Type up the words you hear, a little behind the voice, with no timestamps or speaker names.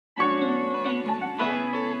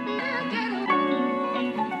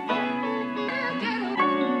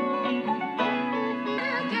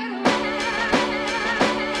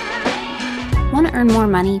to earn more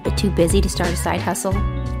money but too busy to start a side hustle?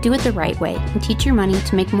 Do it the right way and teach your money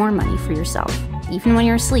to make more money for yourself, even when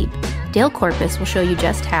you're asleep. Dale Corpus will show you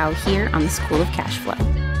just how here on the School of Cashflow.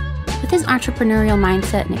 With his entrepreneurial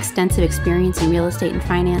mindset and extensive experience in real estate and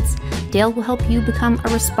finance, Dale will help you become a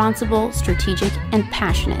responsible, strategic, and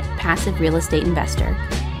passionate passive real estate investor.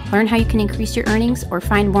 Learn how you can increase your earnings or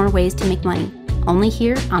find more ways to make money, only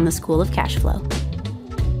here on the School of Cashflow.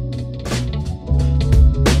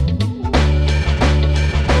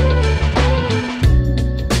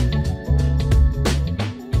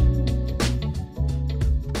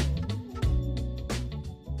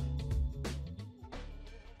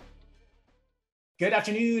 Good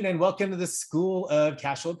afternoon and welcome to the School of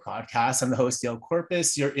Cashflow podcast. I'm the host, Dale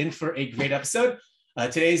Corpus. You're in for a great episode.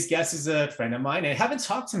 Today's guest is a friend of mine. I haven't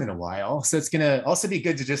talked to him in a while, so it's going to also be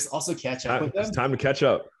good to just also catch up with them. It's time to catch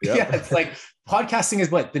up. Yep. Yeah, it's like podcasting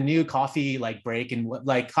is what the new coffee break and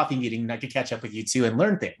coffee meeting. And I could catch up with you too and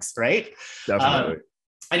learn things, right? Definitely.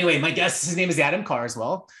 Anyway, my guest, his name is Adam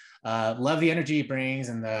Carswell. Love the energy he brings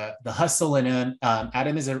and the hustle in him.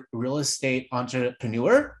 Adam is a real estate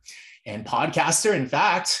entrepreneur and podcaster. In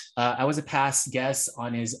fact, I was a past guest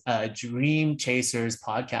on his Dream Chasers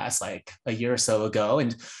podcast like a year or so ago.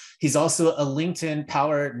 And he's also a LinkedIn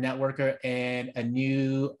power networker and a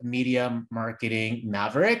new media marketing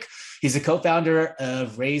maverick. He's a co-founder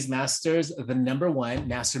of Raise Masters, the #1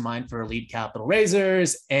 mastermind for elite capital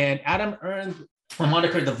raisers. And Adam earned a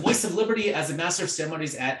moniker, the Voice of Liberty, as a master of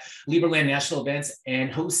ceremonies at Liberland national events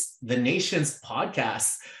and hosts the nation's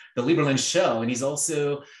podcast, The Liberland Show. And he's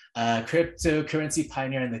also a cryptocurrency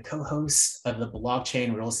pioneer and the co-host of the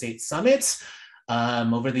Blockchain Real Estate Summit.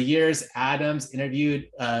 Over the years, Adams interviewed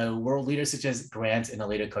world leaders such as Grant and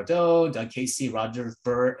Aleda Cardone, Doug Casey, Roger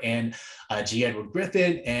Ver, and G. Edward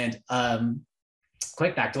Griffin. And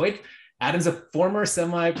quick factoid, Adams is a former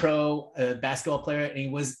semi-pro basketball player, and he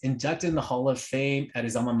was inducted in the Hall of Fame at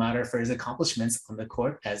his alma mater for his accomplishments on the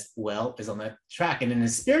court as well as on the track. And in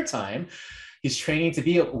his spare time, he's training to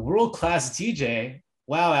be a world-class DJ.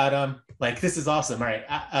 Wow, Adam, this is awesome. All right.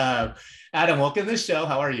 Adam, welcome to the show.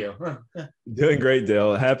 How are you? Doing great,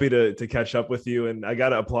 Dale. Happy to catch up with you. And I got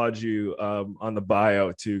to applaud you on the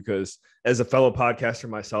bio too, because as a fellow podcaster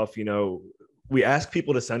myself, we ask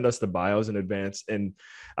people to send us the bios in advance. And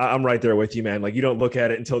I'm right there with you, man. You don't look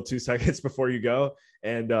at it until 2 seconds before you go.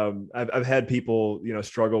 And I've had people,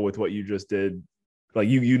 struggle with what you just did.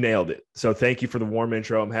 You nailed it. So thank you for the warm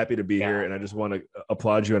intro. I'm happy to be here. And I just want to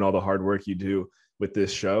applaud you and all the hard work you do with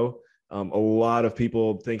this show. A lot of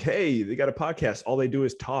people think, hey, they got a podcast. All they do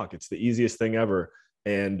is talk. It's the easiest thing ever.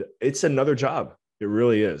 And it's another job. It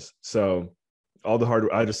really is. So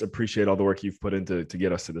I just appreciate all the work you've put into to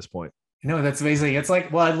get us to this point. No, that's amazing. It's I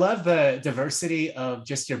love the diversity of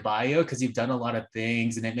just your bio because you've done a lot of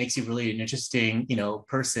things and it makes you really an interesting,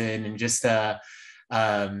 person and just,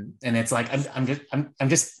 and it's I'm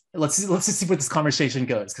just let's just see where this conversation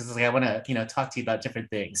goes because I want to talk to you about different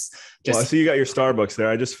things. Well, I see you got your Starbucks there.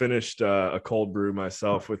 I just finished a cold brew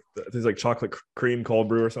myself with things like chocolate cream cold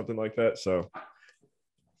brew or something like that. So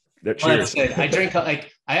cheers. Well, I drink I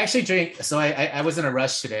actually drink. So I was in a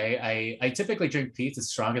rush today. I typically drink Peet's. It's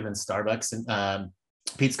stronger than Starbucks and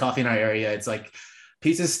Peet's coffee in our area. It's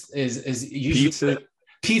Peet's is usually.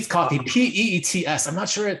 Peet's Coffee, Peets. I'm not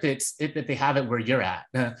sure if they have it where you're at.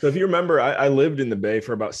 So if you remember, I lived in the Bay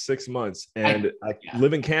for about 6 months and I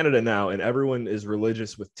live in Canada now, and everyone is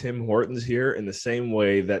religious with Tim Hortons here in the same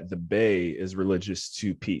way that the Bay is religious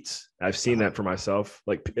to Peet's. I've seen that for myself.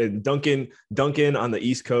 Dunkin' on the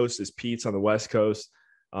East Coast is Peet's on the West Coast.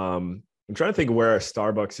 I'm trying to think where a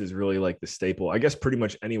Starbucks is really the staple. I guess pretty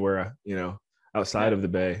much anywhere, outside of the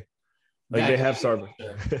Bay. They have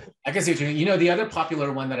Starbucks. I can see what you mean. The other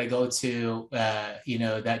popular one that I go to,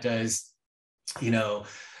 that does,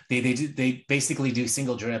 they basically do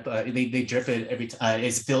single drip. They drip it every time.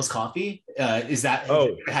 Is Phil's Coffee? Is that?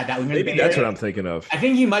 Oh, had that one? Maybe that's what I'm thinking of. I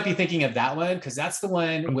think you might be thinking of that one because that's the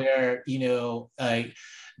one where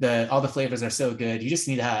all the flavors are so good. You just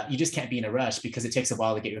can't be in a rush because it takes a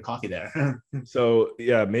while to get your coffee there. So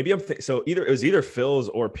yeah, maybe it was either Phil's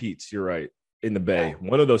or Peet's. You're right. In the Bay.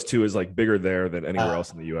 One of those two is bigger there than anywhere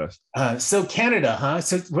else in the US. So Canada, huh?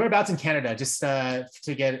 So whereabouts in Canada, just to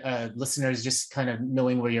get listeners just kind of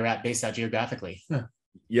knowing where you're at based out geographically.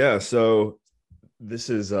 Yeah. So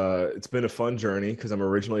this is, it's been a fun journey because I'm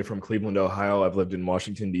originally from Cleveland, Ohio. I've lived in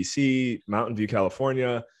Washington, DC, Mountain View,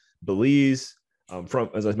 California, Belize.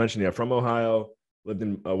 As I mentioned, from Ohio, lived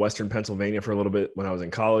in Western Pennsylvania for a little bit when I was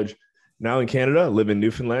in college. Now in Canada, live in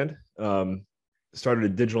Newfoundland. Started a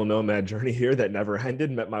digital nomad journey here that never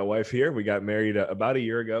ended. Met my wife here. We got married about a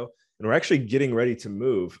year ago. and we're actually getting ready to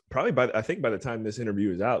move. Probably I think by the time this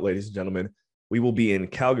interview is out, ladies and gentlemen, we will be in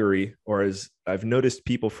Calgary, or as I've noticed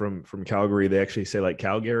people from Calgary, they actually say like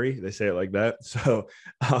Calgary. They say it like that. So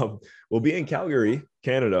we'll be in Calgary,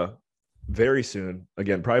 Canada very soon.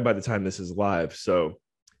 Again, probably by the time this is live. So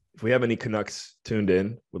if we have any Canucks tuned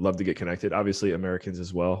in, would love to get connected. Obviously, Americans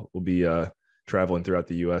as well will be traveling throughout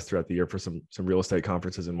the U.S. throughout the year for some real estate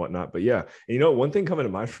conferences and whatnot. But yeah, and one thing coming to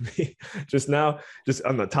mind for me just now, just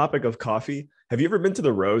on the topic of coffee, have you ever been to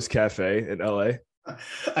the Rose Cafe in LA?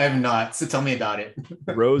 I have not. So tell me about it.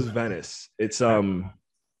 Rose Venice. It's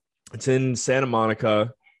in Santa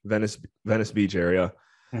Monica, Venice Beach area.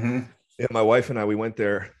 Mm-hmm. Yeah, my wife and I, we went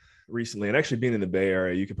there recently, and actually being in the Bay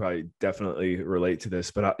Area, you could probably definitely relate to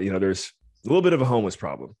this, but there's a little bit of a homeless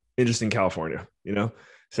problem in just in California,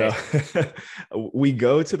 so we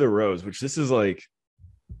go to the Rose, which this is like,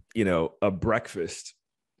 a breakfast,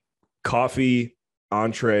 coffee,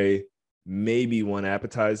 entree, maybe one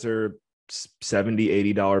appetizer,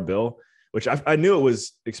 $70-$80 bill, which I knew it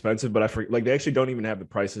was expensive, but like they actually don't even have the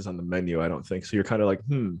prices on the menu, I don't think. So you're kind of like,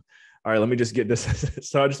 all right, let me just get this.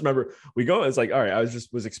 So I just remember we go, it's like, all right, I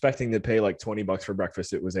was expecting to pay like $20 for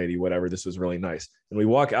breakfast. It was 80, whatever. This was really nice. And we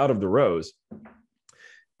walk out of the Rose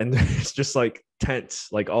and there's just like tents,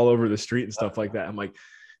 like all over the street and stuff like that. I'm like,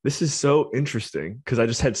 this is so interesting, because I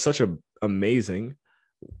just had such an amazing,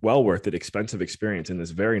 well worth it, expensive experience in this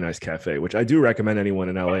very nice cafe, which I do recommend anyone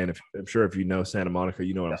in LA. And I'm sure if you know Santa Monica,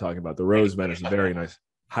 you know what I'm talking about. The Rose Venice is very nice.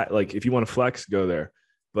 Like if you want to flex, go there.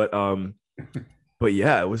 But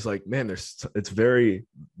yeah, it was like, man, it's very,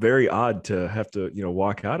 very odd to have to,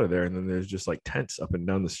 walk out of there. And then there's just like tents up and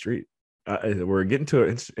down the street. We're getting to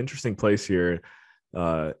an interesting place here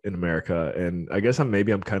in America. And I guess I'm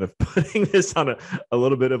kind of putting this on a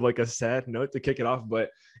little bit of like a sad note to kick it off.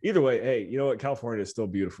 But either way, hey, you know what? California is still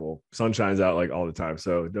beautiful. Sun shines out like all the time.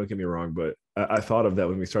 So don't get me wrong. But I thought of that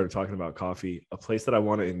when we started talking about coffee, a place that I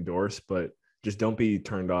want to endorse, but just don't be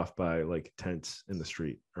turned off by like tents in the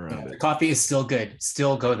street around it. Coffee is still good.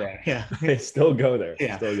 Still go there. Yeah. Still go there.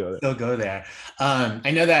 Yeah. Still go there.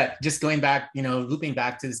 I know that just going back, looping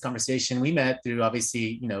back to this conversation, we met through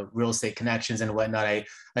obviously, real estate connections and whatnot. I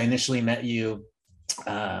initially met you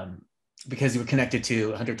because you were connected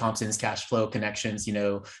to Hunter Thompson's cash flow connections,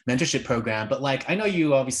 mentorship program. But like, I know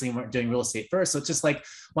you obviously weren't doing real estate first. So it's just like,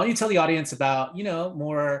 why don't you tell the audience about,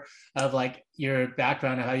 more of like your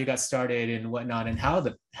background and how you got started and whatnot, and how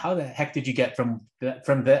the heck did you get from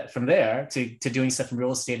there to doing stuff in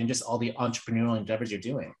real estate and just all the entrepreneurial endeavors you're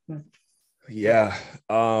doing? Yeah.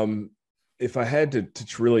 If I had to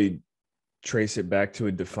really trace it back to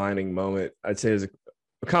a defining moment, I'd say it's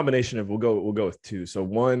a combination of, we'll go with two. So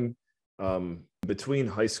one, between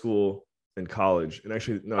high school and college, and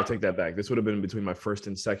actually, no, I take that back. This would have been between my first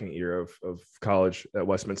and second year of college at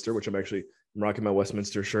Westminster, which I'm rocking my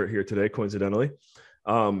Westminster shirt here today, coincidentally.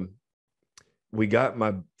 We got,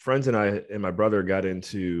 my friends and I and my brother got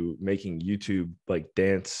into making YouTube, like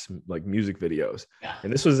dance, like music videos. Yeah.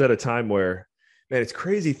 And this was at a time where, man, it's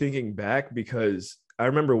crazy thinking back, because I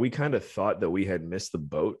remember we kind of thought that we had missed the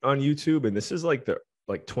boat on YouTube. And this is like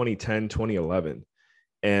 2010, 2011.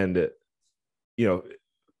 And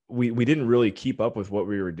we didn't really keep up with what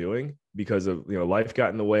we were doing because of, life got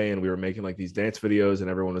in the way, and we were making like these dance videos and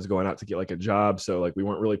everyone was going out to get like a job. So like we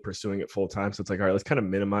weren't really pursuing it full time. So it's like, all right, let's kind of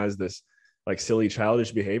minimize this like silly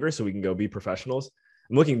childish behavior so we can go be professionals.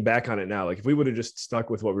 I'm looking back on it now, like if we would have just stuck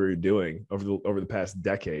with what we were doing over the past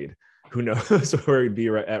decade, who knows where we'd be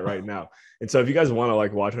right now. And so if you guys want to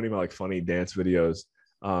like watch any of my like funny dance videos,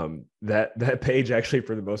 that page actually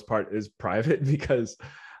for the most part is private, because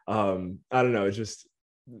I don't know, it's just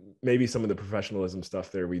maybe some of the professionalism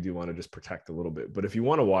stuff there we do want to just protect a little bit. But if you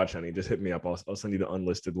want to watch any, just hit me up. I'll send you the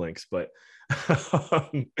unlisted links. But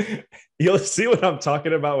you'll see what I'm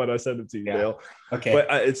talking about when I send it to you, Dale. Okay.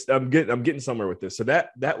 But I'm getting somewhere with this. So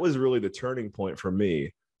that was really the turning point for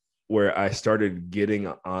me, where I started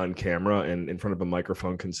getting on camera and in front of a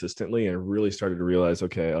microphone consistently, and really started to realize,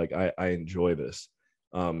 okay, like I enjoy this.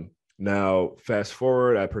 Now, fast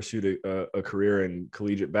forward, I pursued a career in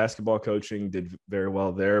collegiate basketball coaching, did very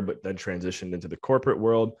well there, but then transitioned into the corporate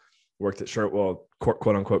world, worked at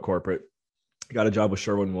quote unquote corporate, got a job with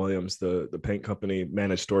Sherwin-Williams, the paint company,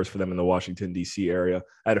 managed stores for them in the Washington, D.C. area.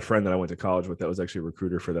 I had a friend that I went to college with that was actually a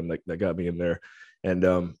recruiter for them that got me in there. And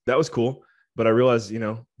that was cool. But I realized,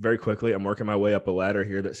 very quickly, I'm working my way up a ladder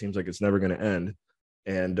here that seems like it's never going to end.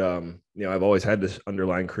 And, I've always had this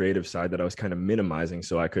underlying creative side that I was kind of minimizing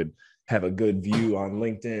so I could have a good view on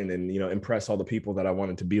LinkedIn and, impress all the people that I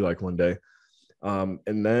wanted to be like one day.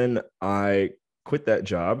 And then I quit that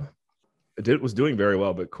job was doing very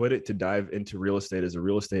well, but quit it to dive into real estate as a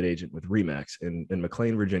real estate agent with Remax in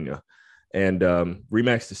McLean, Virginia. And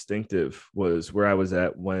Remax Distinctive was where I was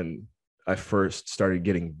at when I first started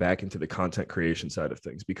getting back into the content creation side of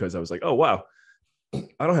things, because I was like, oh, wow,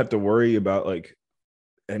 I don't have to worry about like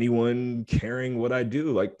anyone caring what I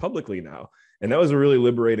do like publicly now. And that was a really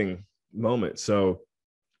liberating moment. So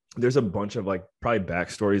there's a bunch of like probably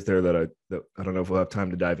backstories there that I don't know if we'll have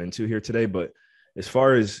time to dive into here today, but as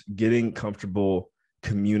far as getting comfortable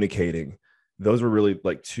communicating, those were really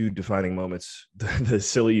like two defining moments, the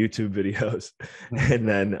silly YouTube videos. And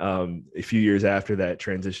then a few years after that,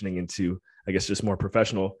 transitioning into, I guess, just more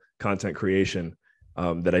professional content creation,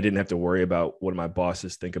 that I didn't have to worry about what my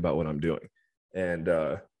bosses think about what I'm doing. And,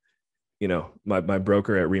 you know, my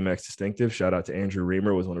broker at Remax Distinctive, shout out to Andrew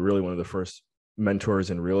Reamer, was one of the first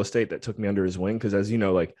mentors in real estate that took me under his wing. Cause as you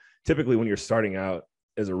know, like typically when you're starting out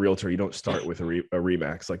as a realtor, you don't start with a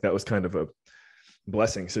Remax. Like that was kind of a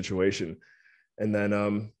blessing situation. And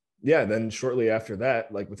then, then shortly after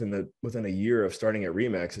that, like within a year of starting at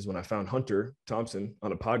Remax is when I found Hunter Thompson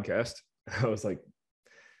on a podcast. I was like,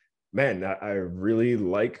 man, I really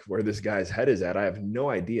like where this guy's head is at. I have no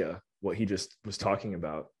idea what he just was talking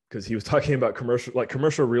about, because he was talking about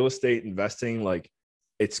commercial real estate investing. Like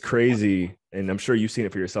it's crazy. And I'm sure you've seen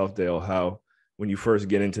it for yourself, Dale, how when you first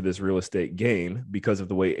get into this real estate game, because of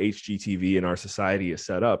the way HGTV in our society is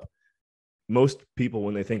set up, most people,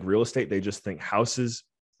 when they think real estate, they just think houses,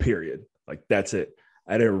 period. Like that's it.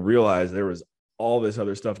 I didn't realize there was all this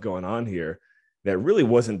other stuff going on here that really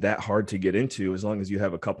wasn't that hard to get into as long as you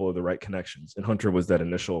have a couple of the right connections. And Hunter was that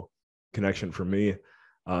initial connection for me.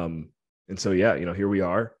 And so, yeah, you know, here we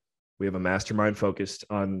are. We have a mastermind focused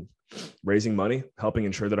on raising money, helping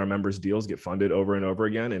ensure that our members' deals get funded over and over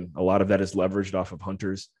again. And a lot of that is leveraged off of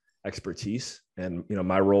Hunter's expertise. And, you know,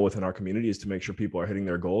 my role within our community is to make sure people are hitting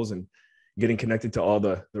their goals and getting connected to all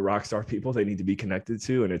the rock star people they need to be connected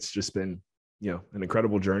to. And it's just been, you know, an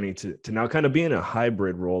incredible journey to now kind of be in a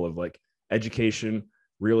hybrid role of like education,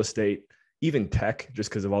 real estate, even tech, just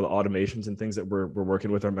because of all the automations and things that we're working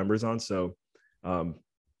with our members on. So,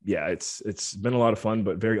 yeah, it's been a lot of fun,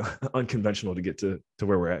 but very unconventional to get to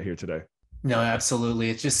where we're at here today. No, absolutely.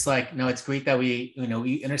 It's just like, no, it's great that we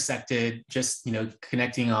intersected, just,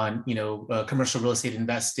 connecting on, commercial real estate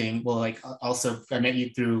investing. Well, like also I met you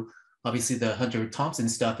through obviously the Hunter Thompson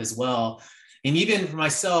stuff as well. And even for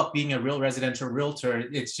myself, being a real residential realtor,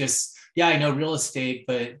 it's just, yeah, I know real estate,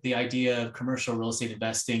 but the idea of commercial real estate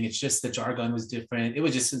investing, it's just the jargon was different. It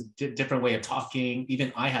was just a different way of talking.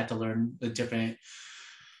 Even I had to learn a different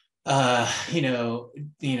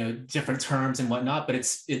different terms and whatnot, but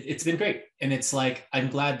it's been great. And it's like, I'm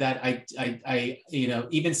glad that I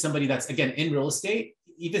even somebody that's, again, in real estate,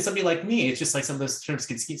 even somebody like me, it's just like some of those terms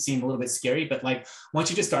can seem a little bit scary, but like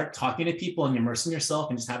once you just start talking to people and immersing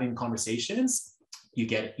yourself and just having conversations, you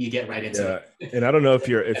get right into it. And I don't know if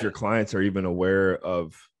your clients are even aware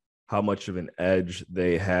of how much of an edge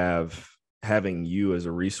they have having you as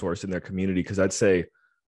a resource in their community. Cause I'd say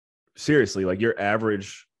seriously, like your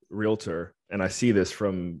average realtor, and I see this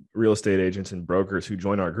from real estate agents and brokers who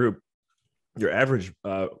join our group, your average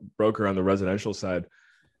broker on the residential side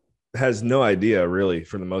has no idea really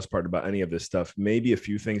for the most part about any of this stuff. Maybe a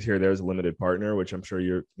few things here. There's a limited partner, which I'm sure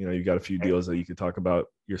you've got a few deals that you could talk about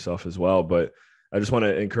yourself as well. But I just want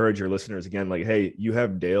to encourage your listeners again, like, hey, you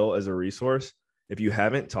have Dale as a resource. If you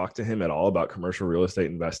haven't talked to him at all about commercial real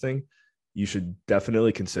estate investing, you should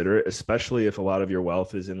definitely consider it, especially if a lot of your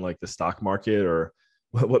wealth is in like the stock market or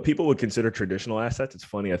what people would consider traditional assets. It's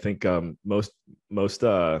funny. I think most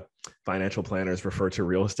financial planners refer to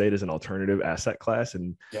real estate as an alternative asset class,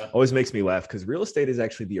 and always makes me laugh because real estate is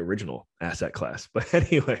actually the original asset class. But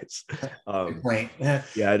anyways, I'd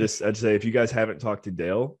say if you guys haven't talked to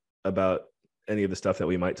Dale about any of the stuff that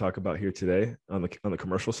we might talk about here today on the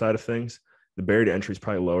commercial side of things, the barrier to entry is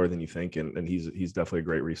probably lower than you think, and he's definitely a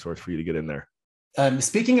great resource for you to get in there.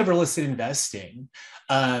 Speaking of real estate investing,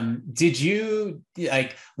 did you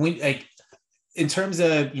in terms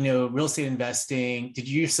of, real estate investing, did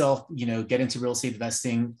you yourself, get into real estate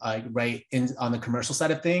investing, right on the commercial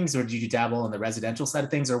side of things, or did you dabble on the residential side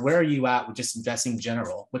of things, or where are you at with just investing in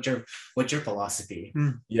general? What's your philosophy?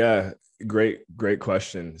 Yeah, great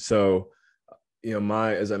question. So,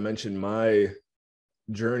 as I mentioned, my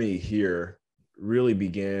journey here really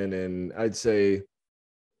began, and I'd say,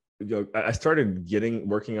 I started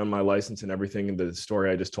working on my license and everything in the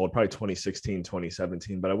story I just told, probably 2016,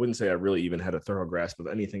 2017, but I wouldn't say I really even had a thorough grasp of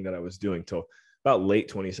anything that I was doing till about late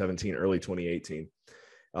 2017, early 2018.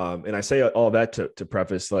 And I say all that to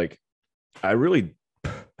preface, like, I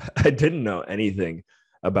didn't know anything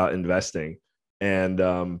about investing And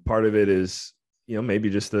part of it is, maybe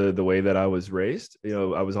just the way that I was raised.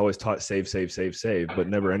 I was always taught save, save, save, save, but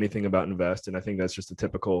never anything about invest. And I think that's just a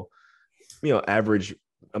typical, average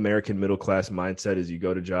American middle class mindset is you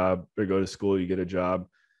go to school, you get a job,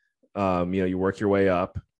 you work your way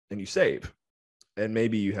up and you save. And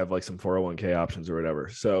maybe you have like some 401k options or whatever.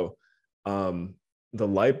 So the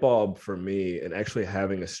light bulb for me and actually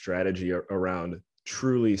having a strategy around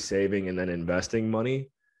truly saving and then investing money,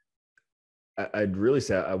 I'd really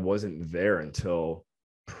say I wasn't there until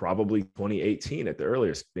probably 2018 at the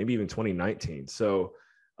earliest, maybe even 2019. So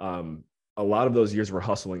a lot of those years were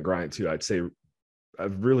hustle and grind too. I'd say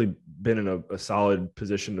I've really been in a solid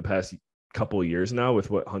position the past couple of years now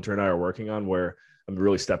with what Hunter and I are working on, where I'm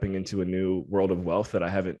really stepping into a new world of wealth that I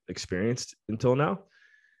haven't experienced until now.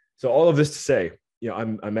 So all of this to say,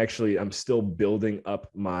 I'm still building up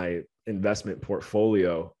my investment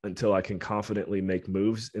portfolio until I can confidently make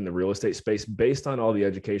moves in the real estate space based on all the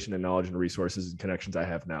education and knowledge and resources and connections I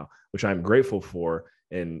have now, which I'm grateful for.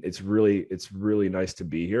 And it's really nice to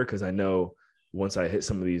be here, because I know once I hit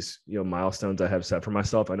some of these, milestones I have set for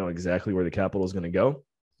myself, I know exactly where the capital is going to go.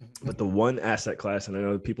 But the one asset class, and I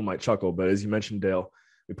know people might chuckle, but as you mentioned, Dale,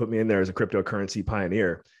 you put me in there as a cryptocurrency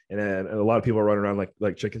pioneer. And a lot of people are running around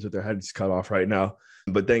like chickens with their heads cut off right now.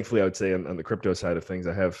 But thankfully, I would say on the crypto side of things,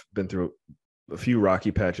 I have been through a few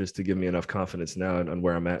rocky patches to give me enough confidence now on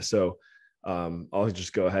where I'm at. So I'll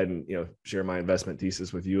just go ahead and, share my investment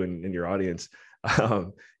thesis with you and your audience.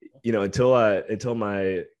 Until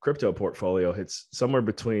my crypto portfolio hits somewhere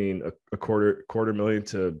between a quarter million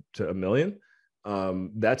to $1 million,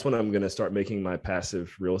 that's when I'm going to start making my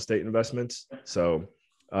passive real estate investments. So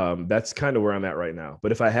that's kind of where I'm at right now.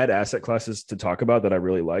 But if I had asset classes to talk about that I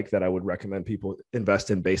really like, that I would recommend people invest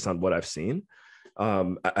in based on what I've seen,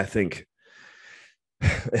 I think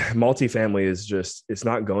multifamily it's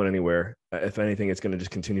not going anywhere. If anything, it's going to just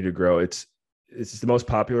continue to grow. It's the most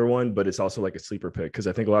popular one, but it's also like a sleeper pick, because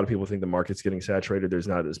I think a lot of people think the market's getting saturated. There's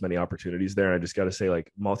not as many opportunities there. And I just got to say, like,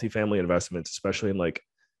 multifamily investments, especially in like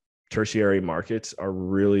tertiary markets, are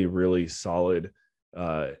really, really solid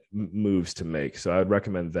moves to make. So I'd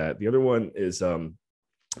recommend that. The other one is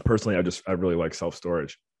personally, I really like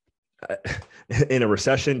self-storage. In a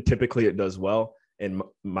recession, typically it does well. And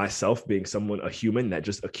myself being a human that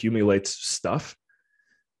just accumulates stuff,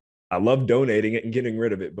 I love donating it and getting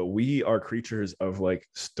rid of it, but we are creatures of like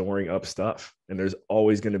storing up stuff, and there's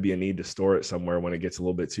always going to be a need to store it somewhere when it gets a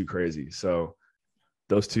little bit too crazy. So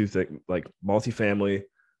those two things, like multifamily,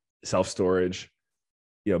 self-storage,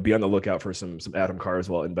 be on the lookout for some Adam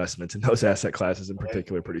Carswell investments in those asset classes in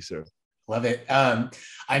particular pretty soon. Love it. I'm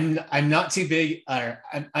not too big, or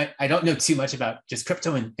I don't know too much about just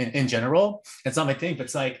crypto in general. It's not my thing, but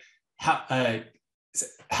it's like, how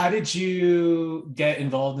did you get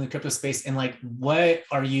involved in the crypto space, and like, what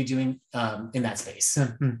are you doing in that space?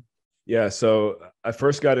 Yeah. So I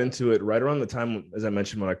first got into it right around the time, as I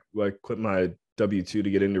mentioned, when I quit my W-2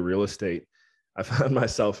 to get into real estate. I found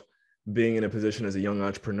myself being in a position as a young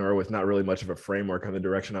entrepreneur with not really much of a framework on the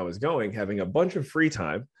direction I was going, having a bunch of free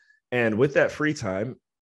time. And with that free time,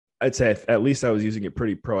 I'd say at least I was using it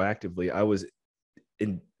pretty proactively. I was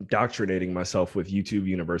indoctrinating myself with YouTube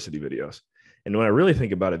University videos. And when I really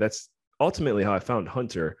think about it, that's ultimately how I found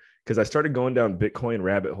Hunter, because I started going down Bitcoin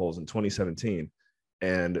rabbit holes in 2017.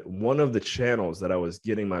 And one of the channels that I was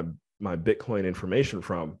getting my Bitcoin information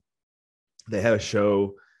from, they had a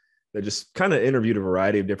show that just kind of interviewed a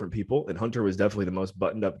variety of different people. And Hunter was definitely the most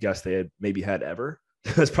buttoned up guest they had ever.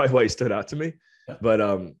 That's probably why he stood out to me. Yeah. But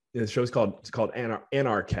the show's called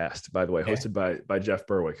Anarcast, by the way, hosted by Jeff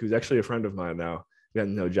Berwick, who's actually a friend of mine now. We got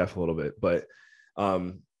to know Jeff a little bit. But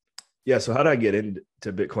yeah, so how did I get into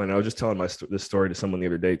Bitcoin? I was just telling this story to someone the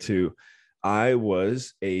other day too. I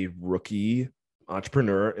was a rookie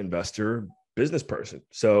entrepreneur, investor, business person.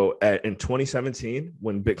 So in 2017,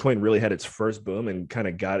 when Bitcoin really had its first boom and kind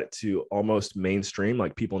of got it to almost mainstream,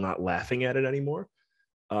 like people not laughing at it anymore,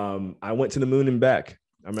 I went to the moon and back.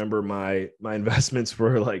 I remember my investments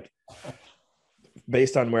were like,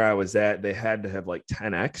 based on where I was at, they had to have like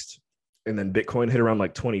 10x. And then Bitcoin hit around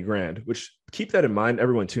like 20 grand, which, keep that in mind.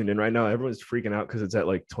 Everyone tuned in right now, everyone's freaking out because it's at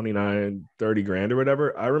like 29, 30 grand or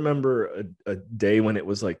whatever. I remember a day when it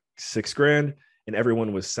was like 6 grand and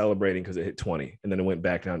everyone was celebrating because it hit 20 and then it went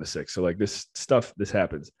back down to 6. So like this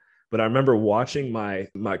happens. But I remember watching my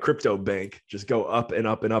crypto bank just go up and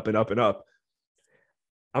up and up and up and up.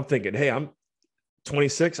 I'm thinking, hey, I'm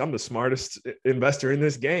 26. I'm the smartest investor in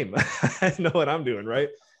this game. I know what I'm doing, right?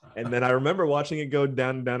 And then I remember watching it go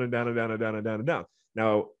down and down and down and down and down and down and down.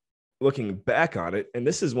 Now, looking back on it, and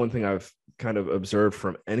this is one thing I've kind of observed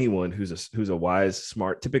from anyone who's a wise,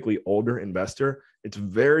 smart, typically older investor, it's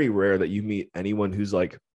very rare that you meet anyone who's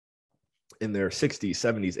like in their 60s,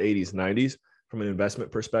 70s, 80s, 90s from an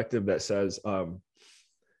investment perspective that says,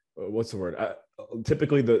 what's the word?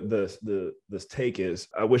 Typically this take is,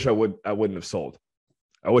 I wouldn't have sold.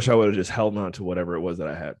 I wish I would have just held on to whatever it was that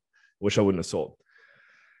I had. I wish I wouldn't have sold.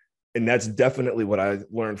 And that's definitely what I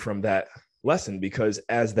learned from that lesson, because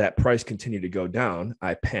as that price continued to go down,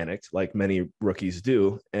 I panicked like many rookies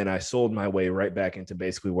do. And I sold my way right back into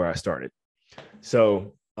basically where I started.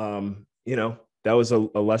 So, that was a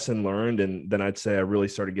lesson learned. And then I'd say I really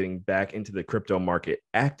started getting back into the crypto market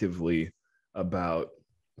actively about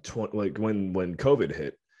when COVID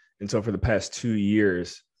hit. And so for the past 2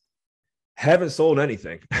 years, haven't sold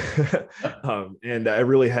anything. And I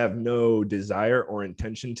really have no desire or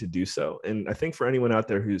intention to do so. And I think for anyone out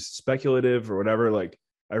there who's speculative or whatever, like,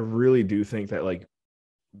 I really do think that, like,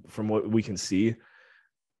 from what we can see,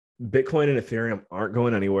 Bitcoin and Ethereum aren't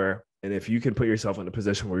going anywhere. And if you can put yourself in a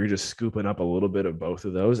position where you're just scooping up a little bit of both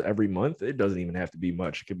of those every month, it doesn't even have to be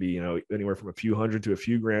much. It could be, anywhere from a few hundred to a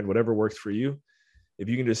few grand, whatever works for you. If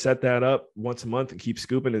you can just set that up once a month and keep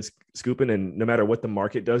scooping, and no matter what the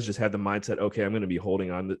market does, just have the mindset, okay, I'm going to be holding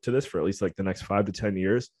on to this for at least like the next 5 to 10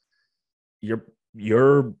 years.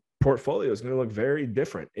 Your portfolio is going to look very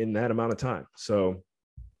different in that amount of time. So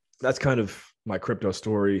that's kind of my crypto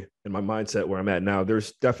story and my mindset where I'm at now.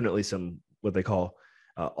 There's definitely some, what they call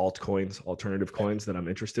altcoins, alternative coins that I'm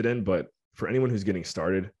interested in. But for anyone who's getting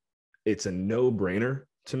started, it's a no-brainer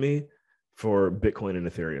to me for Bitcoin and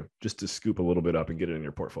Ethereum, just to scoop a little bit up and get it in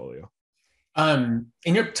your portfolio. And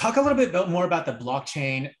talk a little bit more about the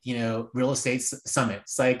blockchain, real estate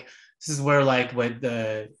summits. Like, this is where, like, what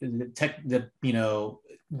the tech,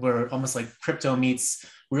 where almost like crypto meets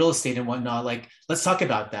real estate and whatnot. Like, let's talk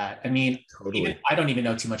about that. I mean, Totally. I don't even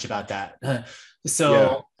know too much about that.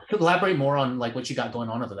 So elaborate more on like what you got going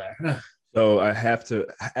on over there. So I have to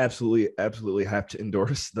absolutely have to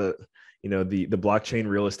endorse the blockchain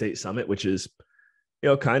real estate summit, which is,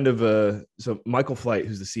 kind of so Michael Flight,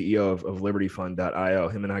 who's the CEO of libertyfund.io,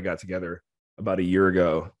 him and I got together about a year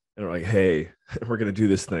ago and we're like, hey, we're going to do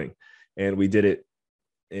this thing. And we did it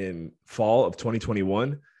in fall of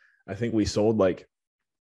 2021. I think we sold like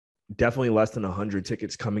definitely less than 100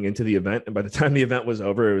 tickets coming into the event. And by the time the event was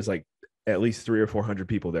over, it was like at least 300 or 400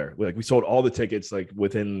 people there. Like, we sold all the tickets like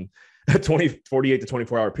within a 48 to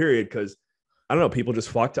 24 hour period, because I don't know, people just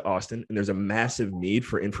flock to Austin, and there's a massive need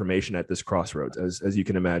for information at this crossroads, as you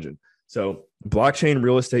can imagine. So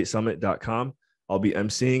blockchainrealestatesummit.com. I'll be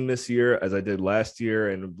emceeing this year, as I did last year,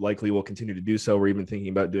 and likely will continue to do so. We're even thinking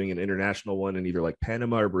about doing an international one in either like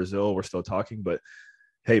Panama or Brazil. We're still talking, but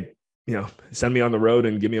hey, send me on the road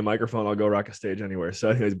and give me a microphone. I'll go rock a stage anywhere. So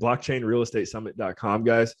anyways, blockchainrealestatesummit.com,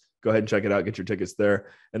 guys, go ahead and check it out. Get your tickets there.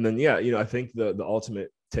 And then, I think the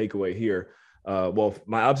ultimate takeaway here,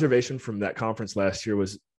 my observation from that conference last year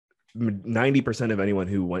was 90% of anyone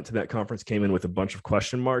who went to that conference came in with a bunch of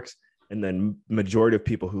question marks. And then majority of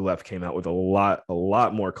people who left came out with a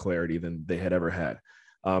lot more clarity than they had ever had.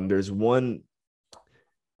 There's one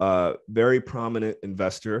very prominent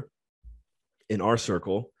investor in our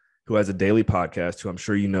circle who has a daily podcast, who I'm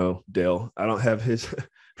sure you know, Dale. I don't have his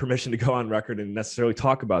permission to go on record and necessarily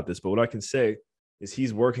talk about this, but what I can say is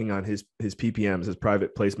he's working on his PPMs, his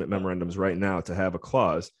private placement memorandums right now, to have a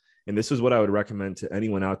clause. And this is what I would recommend to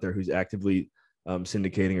anyone out there who's actively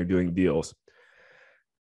syndicating or doing deals.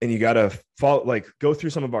 And you got to go through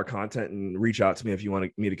some of our content and reach out to me if you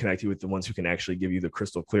want me to connect you with the ones who can actually give you the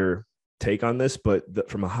crystal clear take on this. But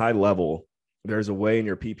from a high level, there's a way in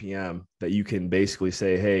your PPM that you can basically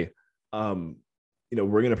say, hey,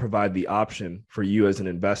 we're going to provide the option for you as an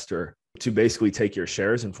investor to basically take your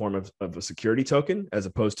shares in form of a security token, as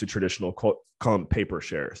opposed to traditional call them paper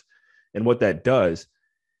shares. And what that does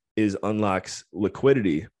is unlocks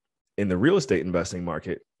liquidity in the real estate investing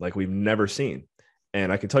market like we've never seen. And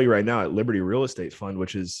I can tell you right now, at Liberty Real Estate Fund,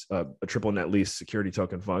 which is a triple net lease security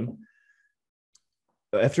token fund,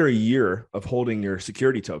 after a year of holding your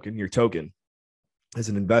security token, your token, as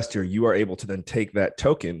an investor, you are able to then take that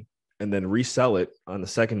token and then resell it on the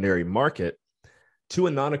secondary market to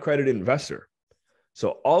a non-accredited investor.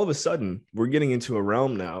 So all of a sudden, we're getting into a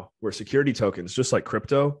realm now where security tokens, just like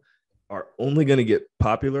crypto, are only going to get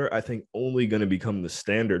popular. I think only going to become the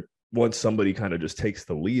standard once somebody kind of just takes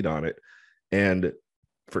the lead on it. And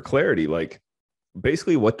for clarity, like,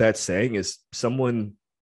 basically what that's saying is, someone,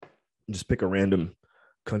 just pick a random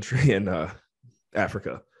country in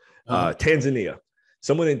Africa, Tanzania.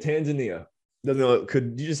 Someone in Tanzania doesn't know,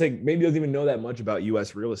 could you just say, maybe doesn't even know that much about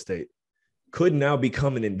US real estate, could now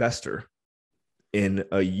become an investor in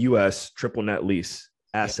a US triple net lease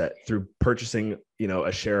asset through purchasing,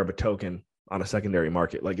 a share of a token on a secondary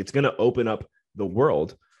market. Like, it's going to open up the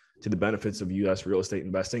world to the benefits of US real estate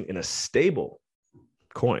investing in a stable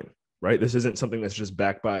coin, right? This isn't something that's just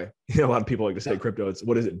backed by, a lot of people like to say crypto. It's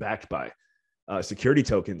what is it backed by? Security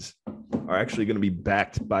tokens are actually going to be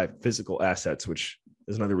backed by physical assets, which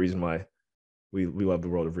is another reason why we love the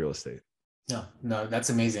world of real estate. No, that's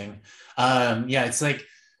amazing. It's like,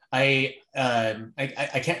 I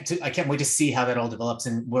can't wait to see how that all develops,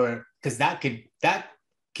 and because that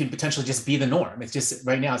can potentially just be the norm. It's just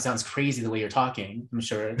right now it sounds crazy the way you're talking, I'm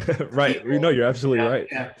sure. Right. No, you're absolutely right.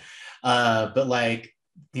 Yeah. But like,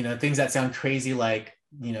 things that sound crazy, like,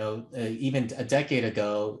 even a decade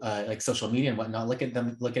ago, like social media and whatnot, look at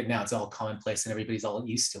now, it's all commonplace and everybody's all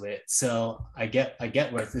used to it. So I get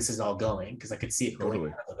where this is all going, because I could see it going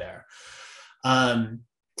over there.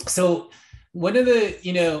 So one of the,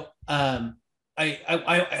 I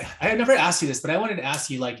never asked you this, but I wanted to ask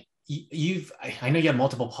you, like, I know you have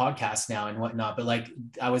multiple podcasts now and whatnot, but like,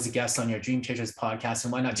 I was a guest on your Dream Chasers podcast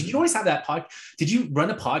and whatnot. Did you always have that did you run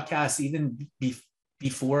a podcast even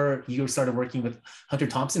before you started working with Hunter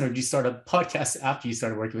Thompson, or did you start a podcast after you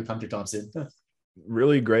started working with Hunter Thompson?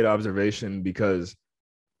 Really great observation, because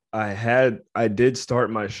I did start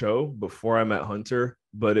my show before I met Hunter,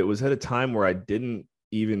 but it was at a time where I didn't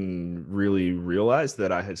even really realize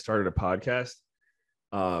that I had started a podcast.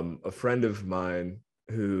 A friend of mine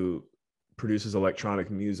who produces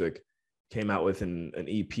electronic music came out with an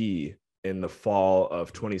EP in the fall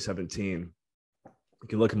of 2017. You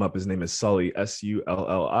can look him up. His name is Sully,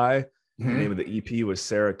 Sulli. The name of the EP was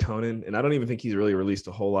Serotonin. And I don't even think he's really released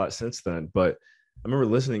a whole lot since then. But I remember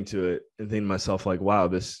listening to it and thinking to myself, like, wow,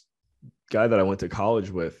 this guy that I went to college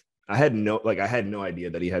with, I had no idea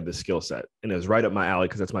that he had this skill set. And it was right up my alley,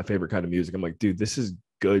 because that's my favorite kind of music. I'm like, dude, this is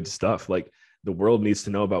good stuff. Like, the world needs to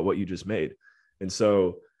know about what you just made. And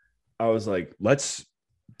so I was like, let's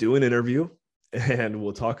do an interview and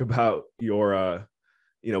we'll talk about your,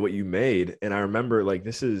 what you made. And I remember, like,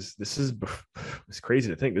 this is it's crazy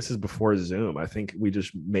to think this is before Zoom. I think we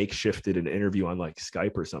just makeshifted an interview on like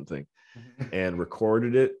Skype or something and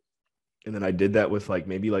recorded it. And then I did that with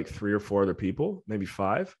maybe 3 or 4 other people, maybe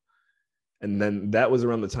 5. And then that was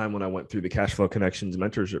around the time when I went through the Cashflow Connections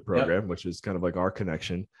mentorship program, which is kind of like our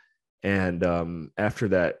connection. And after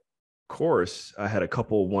that course, I had a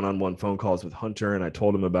couple one-on-one phone calls with Hunter, and I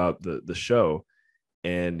told him about the show.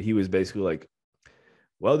 And he was basically like,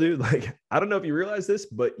 well, dude, like, I don't know if you realize this,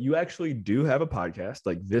 but you actually do have a podcast.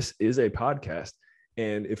 Like, this is a podcast.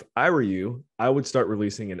 And if I were you, I would start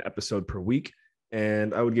releasing an episode per week,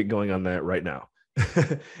 and I would get going on that right now.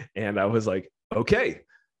 And I was like, okay,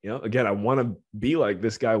 again, I want to be like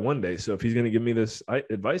this guy one day. So if he's going to give me this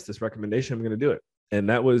advice, this recommendation, I'm going to do it. And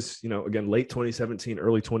that was, again, late 2017,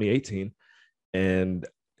 early 2018. And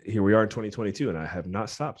here we are in 2022, and I have not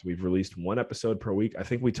stopped. We've released 1 episode per week. I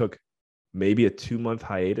think we took maybe a 2-month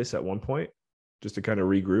hiatus at one point just to kind of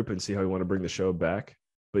regroup and see how we want to bring the show back.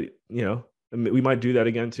 But, we might do that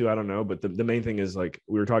again too. I don't know. But the main thing is, like,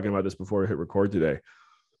 we were talking about this before we hit record today.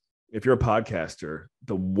 If you're a podcaster,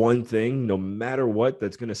 the one thing, no matter what,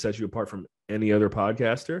 that's going to set you apart from any other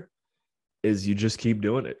podcaster is you just keep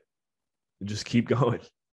doing it. You just keep going.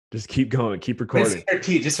 Just keep going. Keep recording.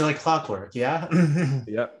 Just like clockwork. Yeah.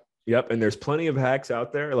 Yep. And there's plenty of hacks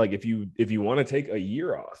out there. Like, if you want to take a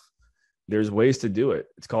year off, there's ways to do it.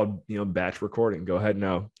 It's called, batch recording. Go ahead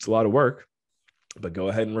now. It's a lot of work, but go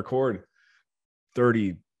ahead and record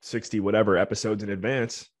 30, 60, whatever episodes in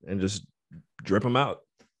advance and just drip them out.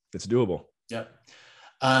 It's doable. Yep.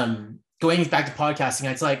 Going back to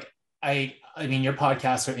podcasting, it's like, I mean, your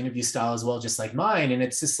podcast or interview style as well, just like mine. And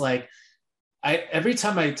it's just like, every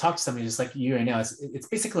time I talk to somebody, just like you right now, it's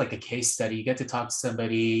basically like a case study. You get to talk to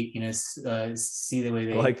somebody, see the way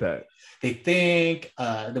they like that. They think,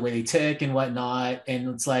 the way they tick and whatnot. And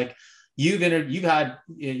it's like, you've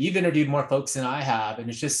interviewed more folks than I have. And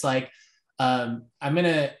it's just like, I'm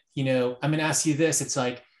gonna ask you this. It's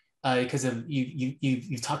like, because of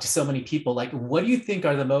you've talked to so many people, like, what do you think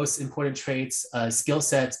are the most important traits, skill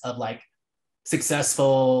sets of like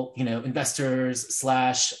successful, investors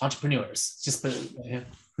 / entrepreneurs?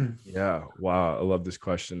 Yeah. Wow. I love this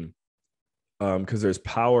question. Because there's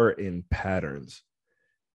power in patterns.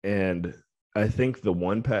 And I think the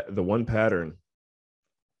one pattern,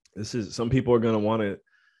 this is, some people are going to want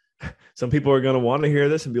to hear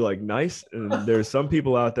this and be like, nice. And there's some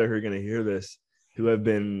people out there who are going to hear this who have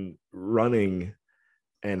been running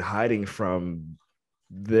and hiding from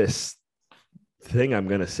this thing I'm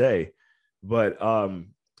going to say. But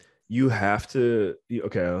you have to,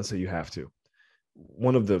 okay, I'll say you have to.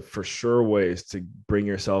 one of the for sure ways to bring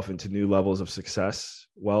yourself into new levels of success,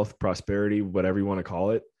 wealth, prosperity, whatever you want to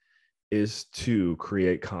call it, is to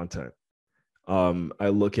create content. I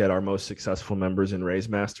look at our most successful members in Raise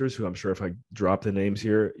Masters, who I'm sure if I drop the names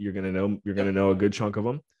here, you're going to know a good chunk of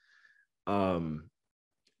them.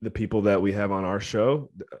 The people that we have on our show,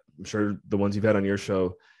 I'm sure the ones you've had on your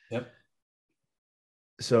show. Yep.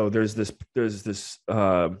 So there's this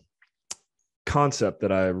concept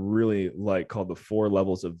that I really like called the 4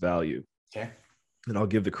 levels of value. Okay. And I'll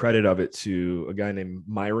give the credit of it to a guy named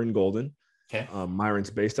Myron Golden. Okay. Myron's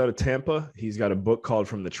based out of Tampa. He's got a book called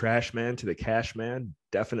From the Trash Man to the Cash Man.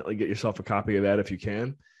 Definitely get yourself a copy of that if you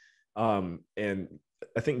can. And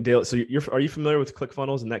I think Dale, so are you familiar with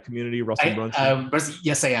ClickFunnels and that community, Russell Brunson?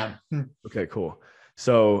 Yes, I am. Okay, cool.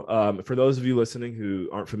 So for those of you listening who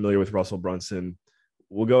aren't familiar with Russell Brunson,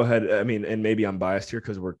 we'll go ahead. I mean, and maybe I'm biased here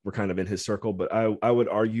because we're kind of in his circle, but I would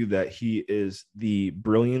argue that he is the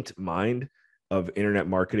brilliant mind of internet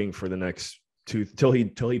marketing for the next till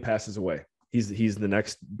he passes away. He's the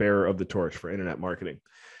next bearer of the torch for internet marketing.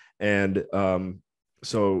 And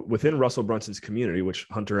so within Russell Brunson's community, which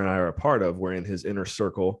Hunter and I are a part of, we're in his inner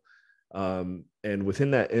circle. And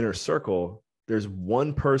within that inner circle, there's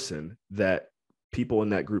one person that people in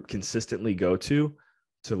that group consistently go to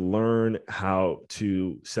learn how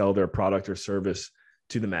to sell their product or service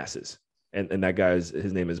to the masses. And that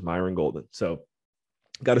his name is Myron Golden. So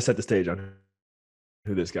got to set the stage on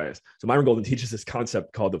who this guy is. So Myron Golden teaches this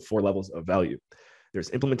concept called the 4 levels of value. There's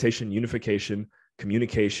implementation, unification,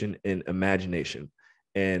 communication, and imagination.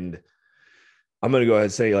 And I'm going to go ahead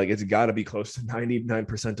and say, like, it's got to be close to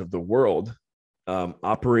 99% of the world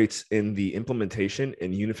operates in the implementation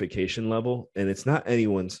and unification level. And it's not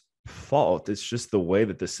anyone's fault. It's just the way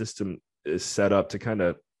that the system is set up to kind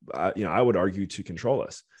of, I would argue, to control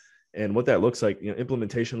us. And what that looks like,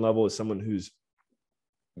 implementation level is someone who's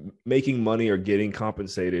making money or getting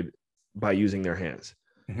compensated by using their hands.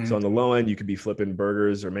 Mm-hmm. So on the low end, you could be flipping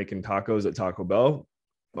burgers or making tacos at Taco Bell.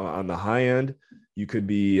 On the high end, you could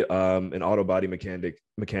be an auto body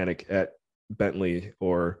mechanic at Bentley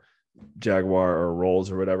or Jaguar or Rolls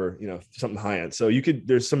or whatever, something high end. So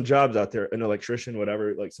there's some jobs out there, an electrician,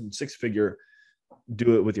 whatever, like some 6-figure,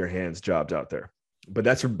 do it with your hands jobs out there. But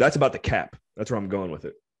that's about the cap. That's where I'm going with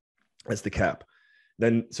it. That's the cap.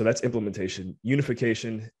 So that's implementation.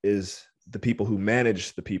 Unification is the people who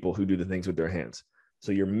manage the people who do the things with their hands.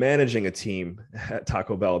 So you're managing a team at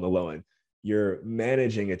Taco Bell on the low end. You're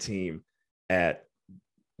managing a team at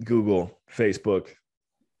Google, Facebook,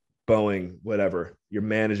 Boeing, whatever. You're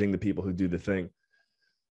managing the people who do the thing.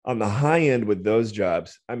 On the high end with those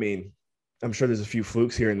jobs, I mean, I'm sure there's a few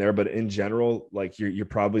flukes here and there, but in general, like you're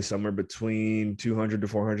probably somewhere between 200 to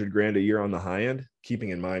 400 grand a year on the high end, keeping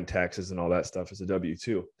in mind taxes and all that stuff as a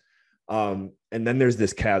W-2. And then there's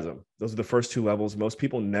this chasm. Those are the first 2 levels. Most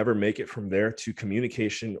people never make it from there to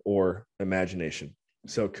communication or imagination.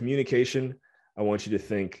 So communication, I want you to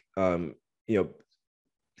think,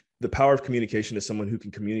 the power of communication is someone who can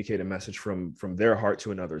communicate a message from their heart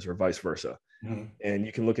to another's or vice versa. Mm-hmm. And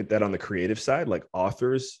you can look at that on the creative side, like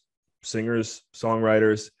authors, singers,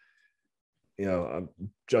 songwriters,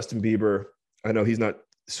 Justin Bieber. I know he's not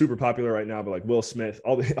super popular right now, but like Will Smith,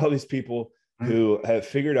 all these people mm-hmm. who have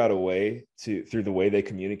figured out a way through the way they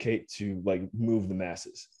communicate to like move the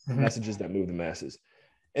masses, mm-hmm. messages that move the masses.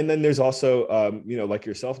 And then there's also, like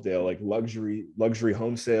yourself, Dale, like luxury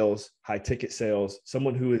home sales, high ticket sales,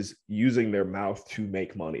 someone who is using their mouth to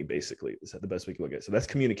make money, basically. Is that the best we can look at? So that's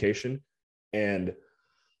communication. And,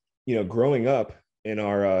 growing up in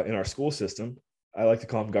our school system, I like to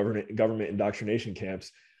call them government indoctrination camps.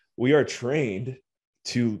 We are trained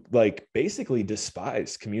to like basically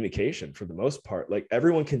despise communication for the most part. Like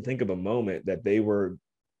everyone can think of a moment that they were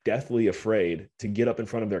deathly afraid to get up in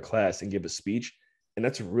front of their class and give a speech. And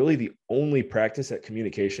that's really the only practice at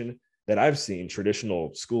communication that I've seen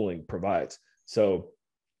traditional schooling provides. So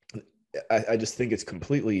I just think it's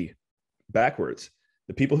completely backwards.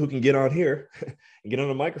 The people who can get on here and get on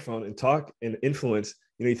a microphone and talk and influence,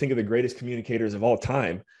 you think of the greatest communicators of all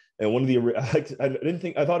time. And one of the,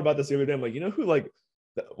 I thought about this the other day. I'm like, who like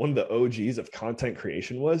one of the OGs of content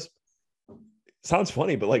creation was? Sounds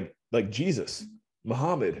funny, but like Jesus,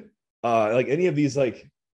 Muhammad, like any of these like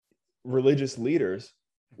religious leaders,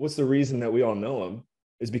 what's the reason that we all know them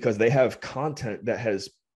is because they have content that has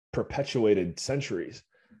perpetuated centuries.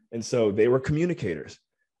 And so they were communicators.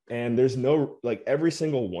 And there's no, like every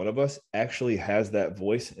single one of us actually has that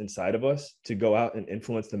voice inside of us to go out and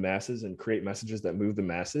influence the masses and create messages that move the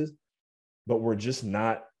masses. But we're just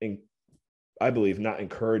not, I believe, not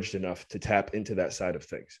encouraged enough to tap into that side of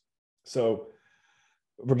things. So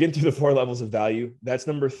we're getting through the 4 levels of value. That's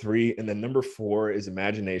number 3. And then number 4 is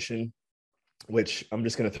imagination, which I'm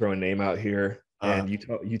just going to throw a name out here. And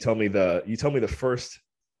you tell me the first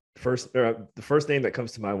name that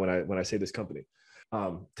comes to mind when I say this company.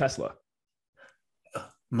 Tesla.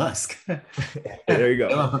 Musk. There you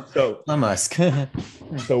go. So Musk.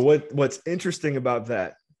 So what's interesting about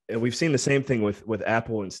that, and we've seen the same thing with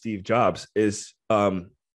Apple and Steve Jobs, is Elon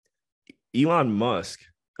Musk,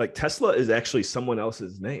 like Tesla is actually someone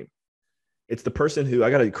else's name. It's the person who, I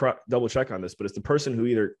got to double check on this, but it's the person who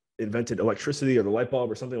either invented electricity or the light bulb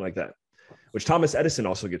or something like that, which Thomas Edison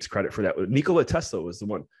also gets credit for that. Nikola Tesla was the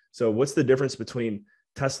one. So what's the difference between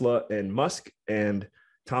Tesla and Musk and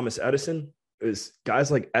Thomas Edison? Is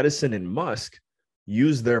guys like Edison and Musk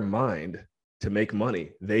use their mind to make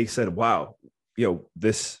money. They said, wow,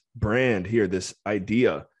 this brand here, this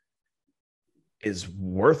idea is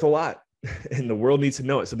worth a lot and the world needs to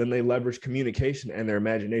know it. So then they leverage communication and their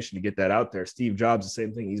imagination to get that out there. Steve Jobs, the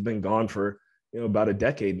same thing. He's been gone for, about a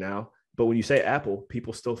decade now. But when you say Apple,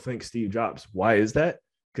 people still think Steve Jobs. Why is that?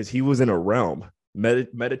 Because he was in a realm,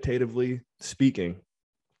 meditatively speaking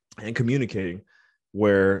and communicating,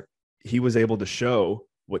 where he was able to show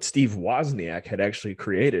what Steve Wozniak had actually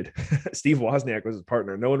created. Steve Wozniak was his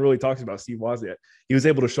partner. No one really talks about Steve Wozniak. He was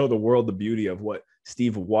able to show the world the beauty of what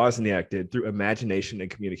Steve Wozniak did through imagination and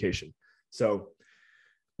communication. So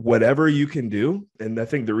whatever you can do, and I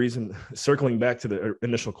think the reason, circling back to the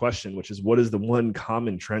initial question, which is what is the one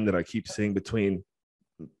common trend that I keep seeing between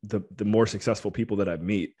the more successful people that I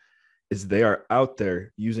meet, is they are out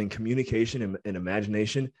there using communication and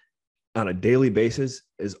imagination on a daily basis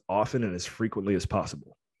as often and as frequently as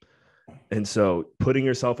possible. And so putting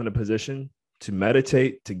yourself in a position to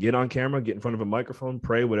meditate, to get on camera, get in front of a microphone,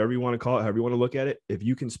 pray, whatever you want to call it, however you want to look at it, if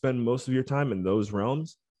you can spend most of your time in those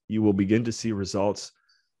realms, you will begin to see results,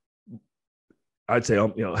 I'd say,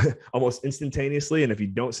 almost instantaneously. And if you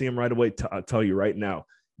don't see them right away, I'll tell you right now,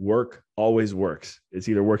 work always works. It's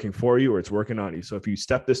either working for you or it's working on you. So if you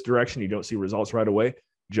step this direction, you don't see results right away,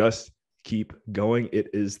 just keep going. It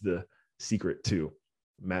is the secret to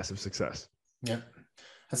massive success. Yeah.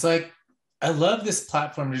 It's like, I love this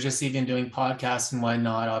platform to just even doing podcasts and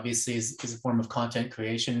whatnot, obviously is a form of content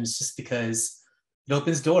creation. It's just because it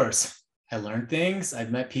opens doors. I learned things.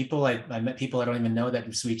 I've met people. I met people I don't even know that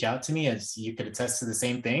just reach out to me, as you could attest to the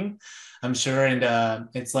same thing, I'm sure. And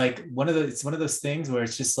it's like one of those things where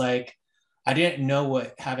it's just like, I didn't know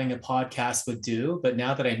what having a podcast would do, but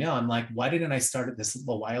now that I know, I'm like, why didn't I start this a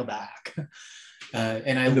while back?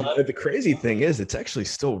 And the crazy thing is, it's actually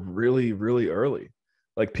still really, really early.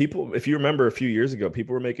 Like people, if you remember a few years ago,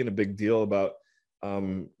 people were making a big deal about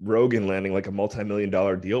Rogan landing like a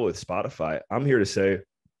multi-million-dollar deal with Spotify. I'm here to say,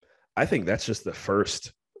 I think that's just the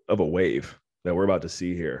first of a wave that we're about to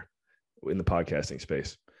see here in the podcasting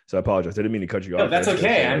space. So I apologize. I didn't mean to cut you off. No, that's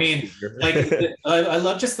okay. I mean, like, I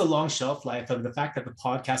love just the long shelf life of the fact that the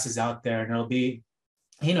podcast is out there and it'll be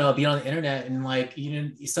on the internet, and like,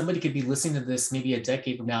 somebody could be listening to this maybe a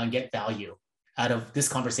decade from now and get value out of this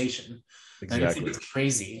conversation. Exactly. I think it's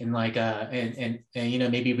crazy, and like, and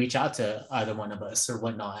maybe reach out to either one of us or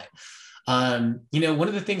whatnot. One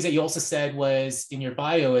of the things that you also said was in your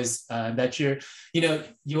bio is that your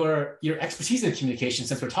expertise in communication,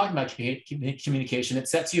 since we're talking about communication, it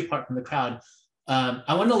sets you apart from the crowd.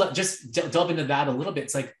 I want to just delve into that a little bit.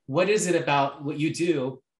 It's like, what is it about what you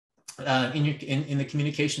do in the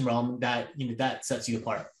communication realm that that sets you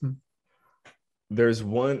apart? There's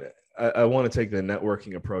one. I want to take the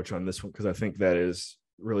networking approach on this one, because I think that is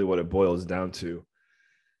really what it boils down to.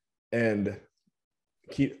 And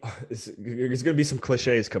there's going to be some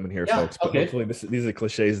cliches coming here, folks, but hopefully these are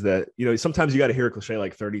cliches that, sometimes you got to hear a cliche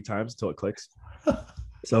like 30 times until it clicks.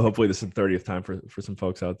 So hopefully this is the 30th time for some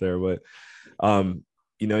folks out there. But,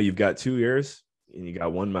 you've got 2 ears and you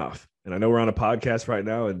got 1 mouth. And I know we're on a podcast right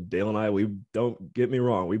now, and Dale and I, we don't get me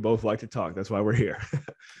wrong, we both like to talk. That's why we're here.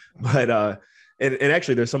 But, and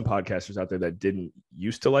actually, there's some podcasters out there that didn't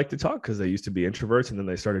used to like to talk because they used to be introverts, and then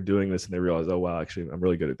they started doing this and they realized, oh, wow, actually, I'm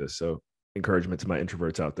really good at this. So encouragement to my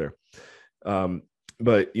introverts out there.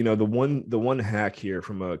 But, the one hack here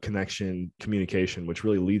from a communication, which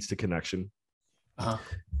really leads to connection,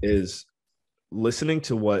 is listening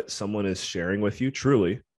to what someone is sharing with you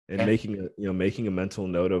truly, and making a mental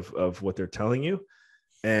note of what they're telling you,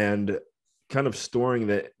 and kind of storing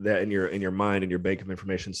that in your mind and your bank of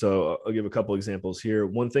information. So I'll give a couple examples here.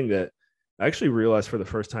 One thing that I actually realized for the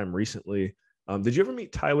first time recently, did you ever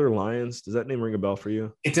meet Tyler Lyons? Does that name ring a bell for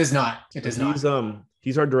you? It does not. It does not.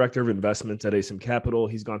 He's our director of investments at ASIM Capital.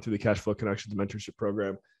 He's gone through the Cash Flow Connections mentorship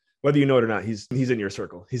program. Whether you know it or not, he's in your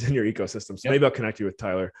circle. He's in your ecosystem. So maybe I'll connect you with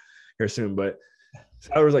Tyler here soon. But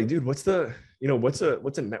So I was like, dude, what's a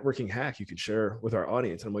networking hack you could share with our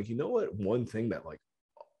audience? And I'm like, you know what? One thing that like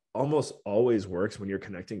almost always works when you're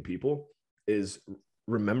connecting people is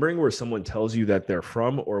remembering where someone tells you that they're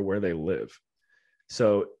from or where they live.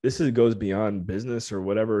 So goes beyond business or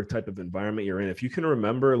whatever type of environment you're in. If you can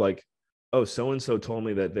remember like, oh, so-and-so told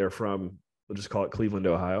me that they're from, we'll just call it Cleveland,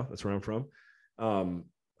 Ohio. That's where I'm from.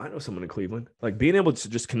 I know someone in Cleveland. Like being able to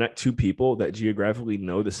just connect two people that geographically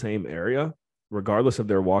know the same area, regardless of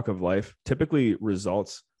their walk of life, typically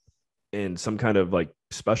results in some kind of like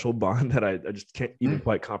special bond that I just can't even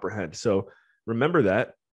quite comprehend. So remember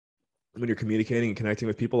that when you're communicating and connecting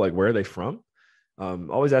with people, like where are they from?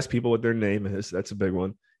 Always ask people what their name is. That's a big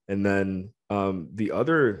one. And then the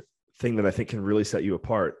other thing that I think can really set you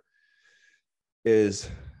apart is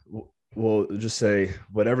we'll just say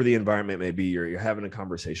whatever the environment may be, you're having a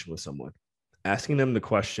conversation with someone, asking them the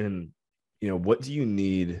question, what do you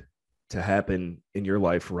need to happen in your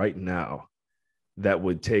life right now that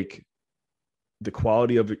would take the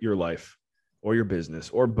quality of your life or your business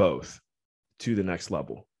or both to the next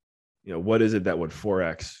level? What is it that would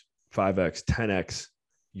 4x, 5x, 10x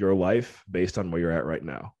your life based on where you're at right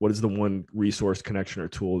now? What is the one resource, connection, or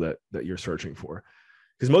tool that you're searching for?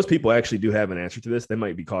 Because most people actually do have an answer to this. They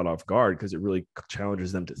might be caught off guard because it really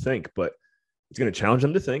challenges them to think, but it's going to challenge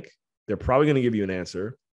them to think. They're probably going to give you an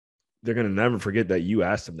answer. They're going to never forget that you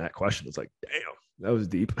asked them that question. It's like, damn, that was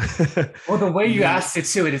deep. Well, the way you asked it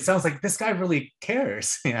too, it sounds like this guy really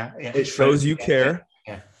cares. Yeah. It shows you care.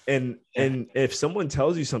 Yeah. And if someone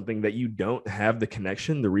tells you something that you don't have the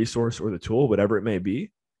connection, the resource, or the tool, whatever it may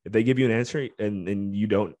be, if they give you an answer and you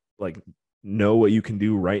don't like know what you can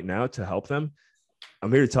do right now to help them,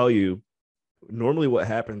 I'm here to tell you, normally what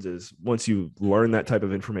happens is once you learn that type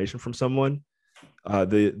of information from someone,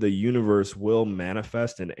 the universe will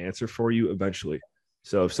manifest an answer for you eventually.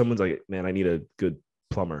 So if someone's like, man, I need a good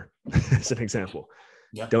plumber, as an example,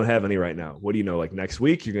 don't have any right now. What do you know? Like next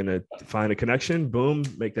week, you're going to find a connection, boom,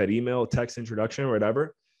 make that email, text introduction, or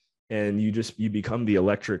whatever. And you become the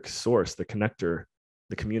electric source, the connector,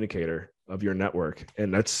 the communicator of your network.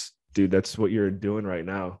 And that's what you're doing right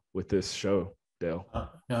now with this show, Dale.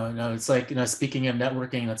 No, it's like, speaking of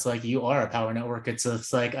networking, it's like you are a power network.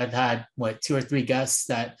 It's like I've had 2 or 3 guests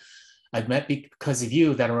that I've met because of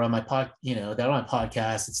you that are on my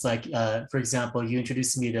podcast. It's like, for example, you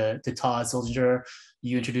introduced me to Todd Soldier,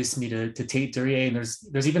 you introduced me to Tate Duryea, and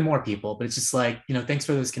there's even more people, but it's just like, thanks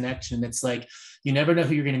for this connection. It's like, you never know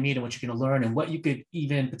who you're going to meet and what you're going to learn and what you could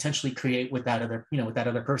even potentially create with that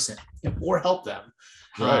other person or help them.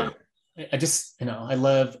 Right. I just, I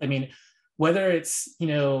love, whether it's,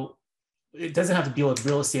 it doesn't have to deal with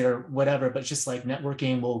real estate or whatever, but just like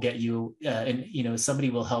networking will get you, and somebody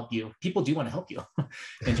will help you. People do want to help you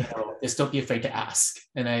in general. Just don't be afraid to ask.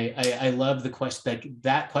 And I love the question, like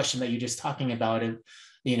that question that you're just talking about, and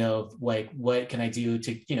like what can I do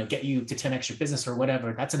to get you to 10x your business or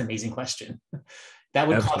whatever. That's an amazing question. That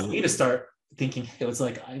would cause me to start thinking. It was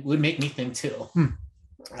like, it would make me think too.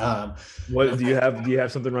 What do you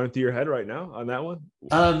have something running through your head right now on that one?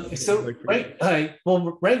 Right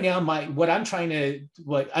now, I'm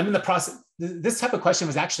in the process. This type of question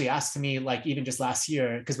was actually asked to me like even just last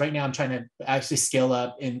year, because right now I'm trying to actually scale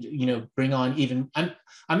up and bring on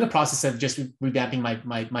I'm in the process of just revamping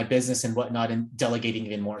my business and whatnot and delegating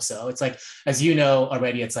even more. So it's like, as you know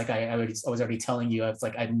already, it's like I was already telling you, it's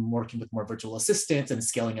like I'm working with more virtual assistants and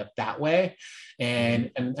scaling up that way. And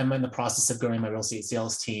I'm in the process of growing my real estate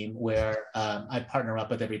sales team where I partner up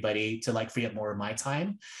with everybody to like free up more of my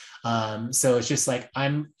time. So it's just like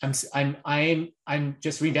I'm just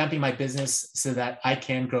revamping my business so that I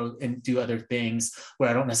can grow and do other things where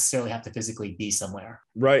I don't necessarily have to physically be somewhere.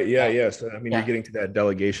 Right. Yeah. So you're getting to that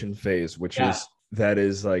delegation phase, which is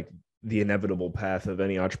like the inevitable path of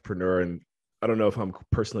any entrepreneur. And I don't know if I'm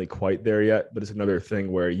personally quite there yet, but it's another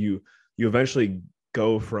thing where you eventually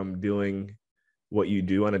go from doing what you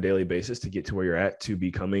do on a daily basis to get to where you're at, to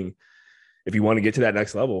becoming, if you want to get to that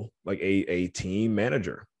next level, like a team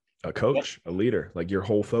manager, a coach, a leader. Like your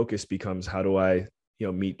whole focus becomes, how do I,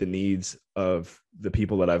 meet the needs of the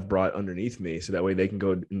people that I've brought underneath me, so that way they can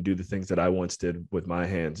go and do the things that I once did with my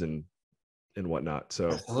hands and whatnot. So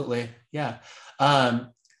absolutely. Yeah.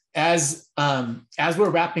 As we're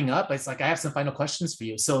wrapping up, it's like, I have some final questions for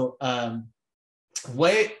you. So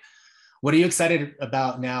what are you excited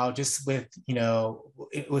about now, just with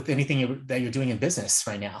anything that you're doing in business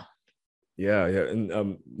right now? Yeah.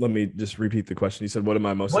 And let me just repeat the question. You said, what am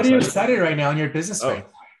I most excited? What are you excited right now in your business right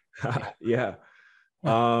now? Yeah.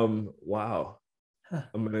 Wow.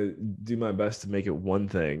 I'm going to do my best to make it one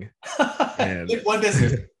thing. And one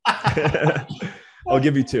business. I'll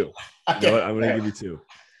give you 2. You know what? I'm going to give you two.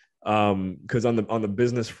 Because on the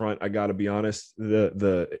business front, I got to be honest,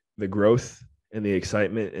 the growth and the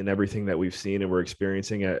excitement and everything that we've seen and we're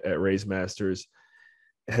experiencing at Raise Masters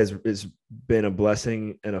has been a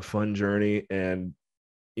blessing and a fun journey. And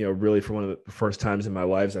really for one of the first times in my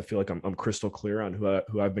lives, I feel like I'm crystal clear on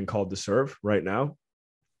who I've been called to serve right now.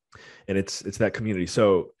 And it's that community.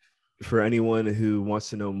 So for anyone who wants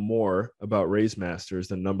to know more about Raise Masters,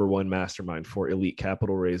 the #1 mastermind for elite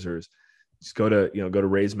capital raisers, just go to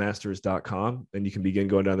raisemasters.com and you can begin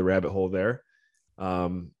going down the rabbit hole there.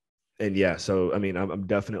 And yeah, so, I mean, I'm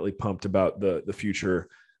definitely pumped about the future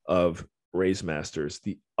of Raise Masters.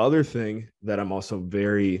 The other thing that I'm also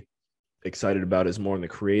very excited about is more on the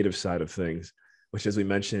creative side of things, which, as we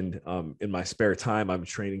mentioned, in my spare time, I'm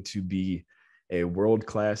training to be a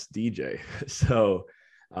world-class DJ. So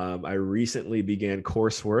I recently began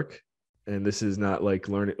coursework, and this is not like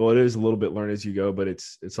learning. Well, it is a little bit learn as you go, but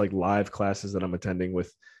it's like live classes that I'm attending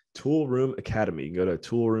with Tool Room Academy. You can go to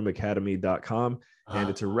toolroomacademy.com, and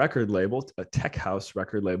it's a record label, a tech house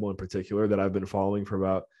record label in particular that I've been following for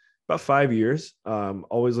about 5 years.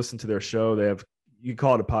 Always listen to their show. They have, you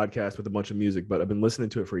call it a podcast with a bunch of music, but I've been listening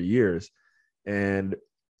to it for years, and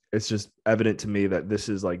it's just evident to me that this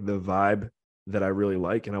is like the vibe that I really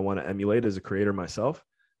like and I want to emulate as a creator myself.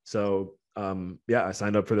 So yeah, I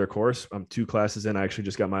signed up for their course. I'm 2 classes in. I actually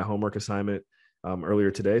just got my homework assignment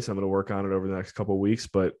earlier today, so I'm going to work on it over the next couple of weeks,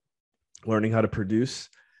 but learning how to produce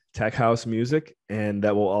tech house music, and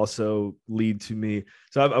that will also lead to me.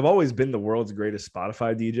 So I've always been the world's greatest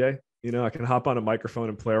Spotify DJ. I can hop on a microphone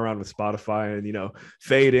and play around with Spotify and,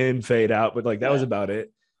 fade in, fade out, but like that was about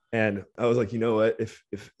it. And I was like, you know what, if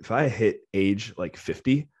I hit age like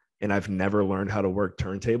 50 and I've never learned how to work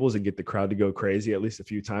turntables and get the crowd to go crazy at least a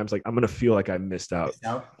few times, like I'm going to feel like I missed out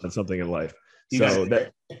on something in life. So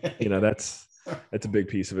that, that's a big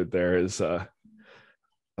piece of it there is, I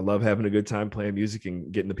love having a good time playing music and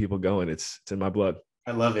getting the people going. It's in my blood.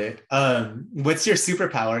 I love it. What's your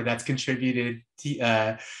superpower that's contributed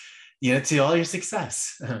to, to all your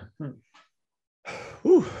success? The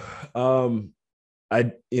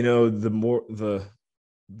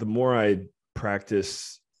more I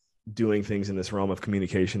practice doing things in this realm of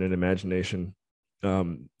communication and imagination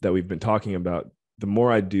that we've been talking about, the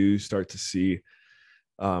more I do start to see,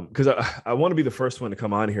 because I want to be the first one to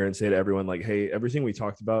come on here and say to everyone, like, hey, everything we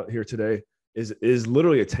talked about here today is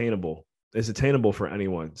literally attainable. It's attainable for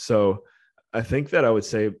anyone. So I think that I would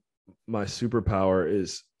say my superpower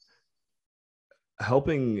is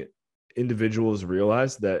helping individuals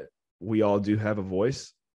realize that we all do have a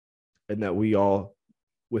voice, and that we all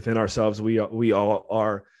within ourselves, we all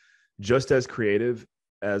are just as creative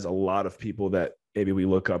as a lot of people that maybe we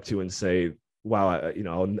look up to and say, wow,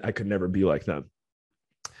 I could never be like them.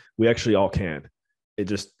 We actually all can.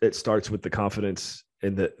 It starts with the confidence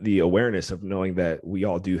and the awareness of knowing that we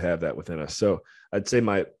all do have that within us. So I'd say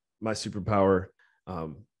my superpower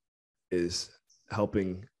is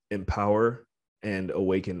helping empower and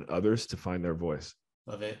awaken others to find their voice.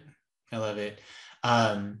 Love it. I love it.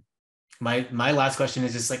 My last question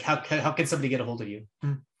is just like, how can somebody get a hold of you?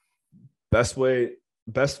 Definitely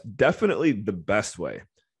the best way.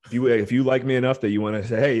 If you like me enough that you want to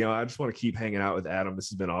say, hey, I just want to keep hanging out with Adam, this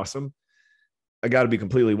has been awesome, I got to be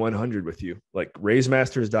completely 100 with you. Like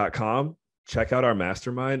raisemasters.com, check out our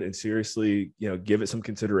mastermind and seriously, give it some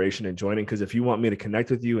consideration and joining. Because if you want me to connect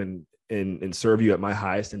with you and serve you at my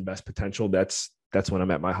highest and best potential, that's when I'm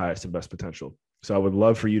at my highest and best potential. So I would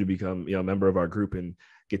love for you to become, a member of our group and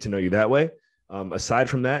get to know you that way. Aside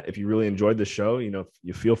from that, if you really enjoyed the show, you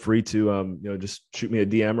feel free to, just shoot me a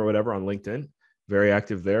DM or whatever on LinkedIn. Very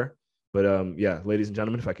active there. But yeah, ladies and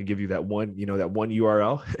gentlemen, if I could give you that one, that one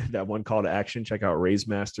URL, that one call to action, check out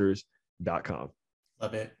raisemasters.com.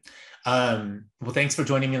 Love it. Well, thanks for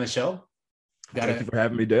joining me on the show. Thank you for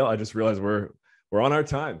having me, Dale. I just realized we're on our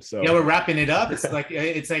time. So yeah, we're wrapping it up. It's like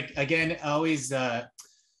again, always,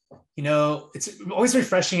 it's always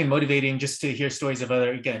refreshing and motivating just to hear stories of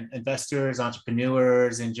other, again, investors,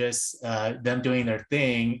 entrepreneurs, and just them doing their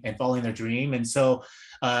thing and following their dream. And so,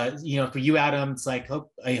 for you, Adam, it's like,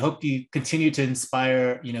 I hope you continue to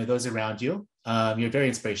inspire, those around you. You're very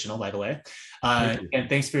inspirational, by the way. And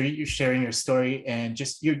thanks for sharing your story and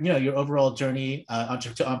just your overall journey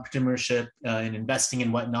to entrepreneurship and investing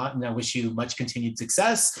and whatnot. And I wish you much continued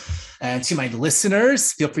success. And to my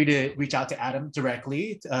listeners, feel free to reach out to Adam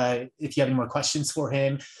directly if you have any more questions for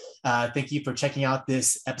him. Thank you for checking out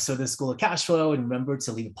this episode of the School of Cashflow. And remember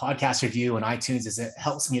to leave a podcast review on iTunes, as it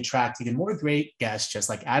helps me attract even more great guests just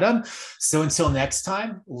like Adam. So until next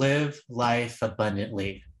time, live life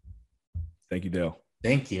abundantly. Thank you, Dale.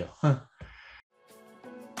 Thank you.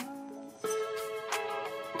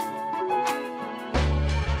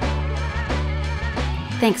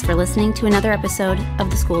 Thanks for listening to another episode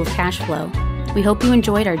of the School of Cash Flow. We hope you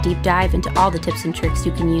enjoyed our deep dive into all the tips and tricks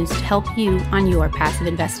you can use to help you on your passive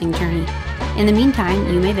investing journey. In the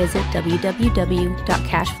meantime, you may visit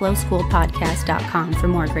www.cashflowschoolpodcast.com for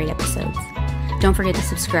more great episodes. Don't forget to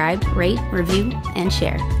subscribe, rate, review, and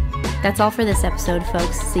share. That's all for this episode,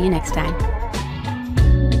 folks. See you next time.